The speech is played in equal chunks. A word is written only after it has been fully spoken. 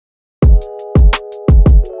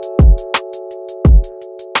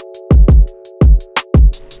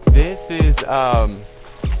This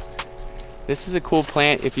is a cool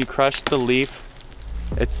plant. If you crush the leaf,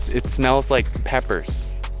 it smells like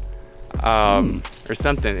peppers, or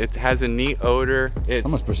something. It has a neat odor. It's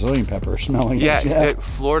almost Brazilian pepper smelling. Yeah,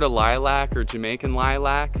 Florida lilac or Jamaican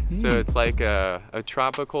lilac. So it's like a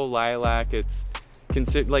tropical lilac. It's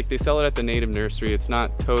considered, like, they sell it at the native nursery. It's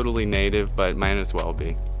not totally native, but might as well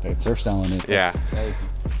be. If they're selling it. Yeah. Hey.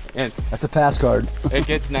 And that's a pass card. It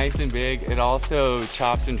gets nice and big. It also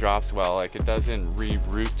chops and drops well. Like, it doesn't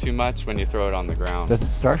re-root too much when you throw it on the ground. Does it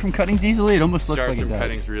start from cuttings easily? It almost looks like it does. Starts from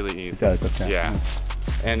cuttings really easy. It does, okay. Yeah.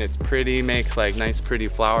 And it's pretty, makes like nice pretty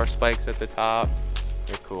flower spikes at the top.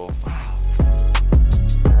 They're cool. Wow.